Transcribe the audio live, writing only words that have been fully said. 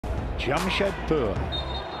Jamshedpur.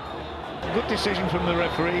 Good decision from the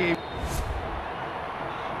referee.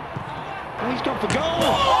 And he's gone for goal.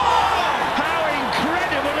 Oh! How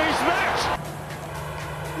incredible is that?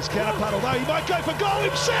 He's counter-puddle though, he might go for goal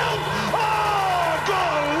himself! Oh,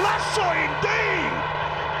 golazo indeed!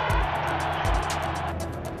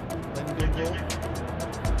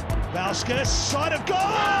 Vasquez, side of goal!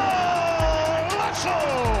 Golazo!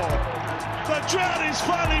 The drought is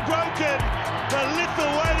finally broken. The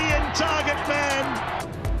Lithuanian target man.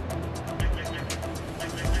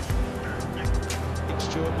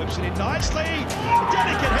 Stewart whips it in nicely.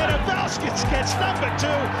 Delicate header. Vasquez gets number 2.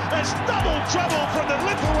 There's double trouble from the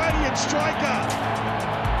Lithuanian striker.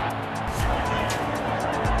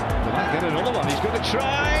 They might get another one. He's going to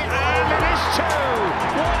try, and it is 2.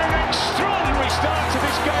 What an extraordinary start to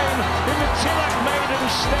this game in the Tilak Maiden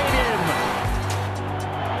Stadium.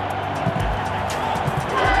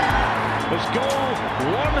 As goal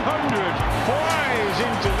 100 flies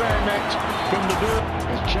into their net from the blue.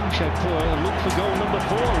 As Jamshedpur look for goal number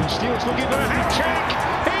 4, and Stewart's looking for a hat-trick.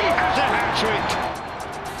 He has a hat-trick.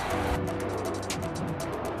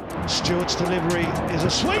 Stewart's delivery is a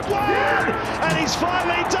sweet one, and he's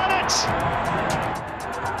finally done it.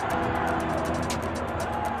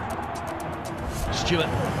 Stewart,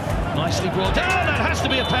 nicely brought down. That has to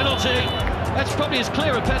be a penalty. That's probably as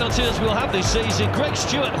clear a penalty as we'll have this season. Greg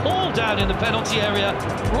Stewart hauled down in the penalty area,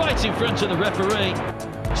 right in front of the referee.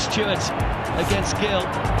 Stewart against Gill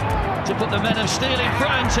to put the men of Steel in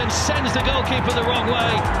front and sends the goalkeeper the wrong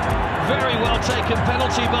way. Very well taken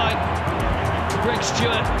penalty by Greg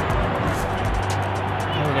Stewart.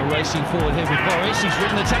 Oh, they're racing forward here with Boris. He's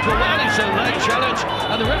ridden the tackle well. It's a late challenge,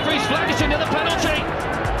 and the referee's flagged it another penalty.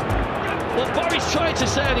 What Boris tried to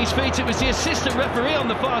say on his feet, it was the assistant referee on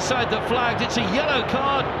the far side that flagged. It's a yellow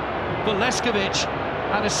card for Leskovic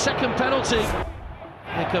and a second penalty.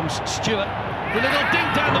 Here comes Stewart. The little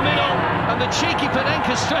dink down the middle, and the cheeky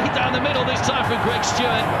Panenka straight down the middle, this time from Greg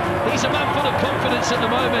Stewart. He's a man full of confidence at the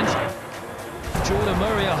moment. Jordan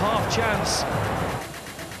Murray, a half chance.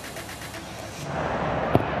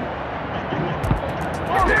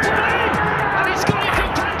 And he's got it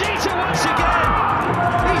from Pandita once again.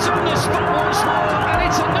 He's on the spot once more, and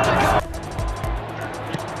it's another goal.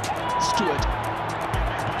 Stewart.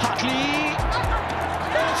 Hartley.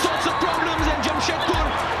 All sorts of problems, and Jamshedpur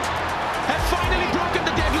have finally broken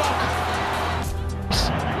the deadlock.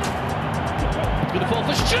 Gonna fall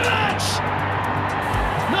for Stewart!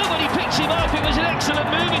 Nobody picks him up. It was an excellent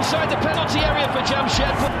move inside the penalty area for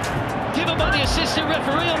Jamshedpur. Given by the assistant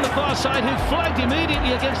referee on the far side, who flagged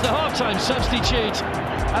immediately against the half-time substitute.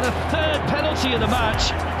 And a third penalty of the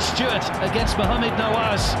match. Stewart against Mohamed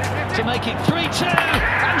Nawaz to make it 3-2,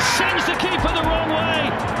 and sends the keeper the wrong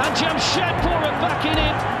way. And Jamshedpur are back in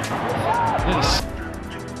it. Yes.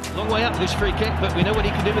 Long way up this free kick, but we know what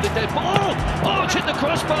he can do with a dead ball. Oh, it's hit the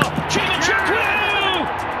crossbar. Jamshedpur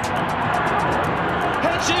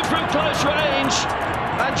heads in from close range,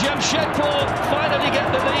 and Jamshedpur finally get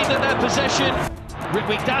the lead in their possession.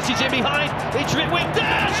 Ritwik Das is in behind. It's Ritwik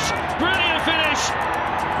Das. Brilliant finish.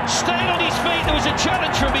 Stayed on his feet. There was a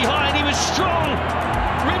challenge from behind. He was strong.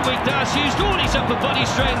 Ritwik Das used all his upper body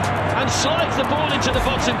strength and slides the ball into the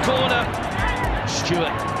bottom corner.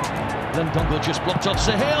 Stewart. Lundongo just blocked off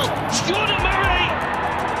Sahil. Jordan Murray!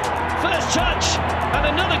 First touch, and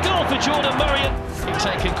another goal for Jordan Murray.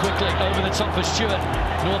 Taken quickly over the top for Stewart.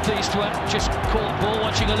 Northeast just caught ball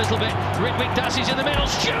watching a little bit. Ritwik Das is in the middle.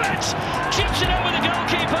 Stewart chips it over the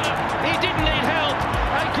goalkeeper. He didn't need help,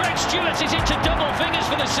 and Greg Stewart is into double figures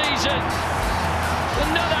for the season.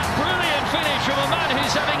 Another brilliant finish from a man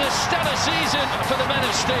who's having a stellar season for the men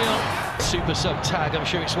of Steel. Super sub tag, I'm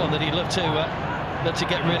sure it's one that he'd love to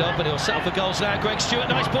get rid of, but he'll settle for goals now. Greg Stewart,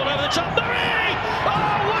 nice ball over the top.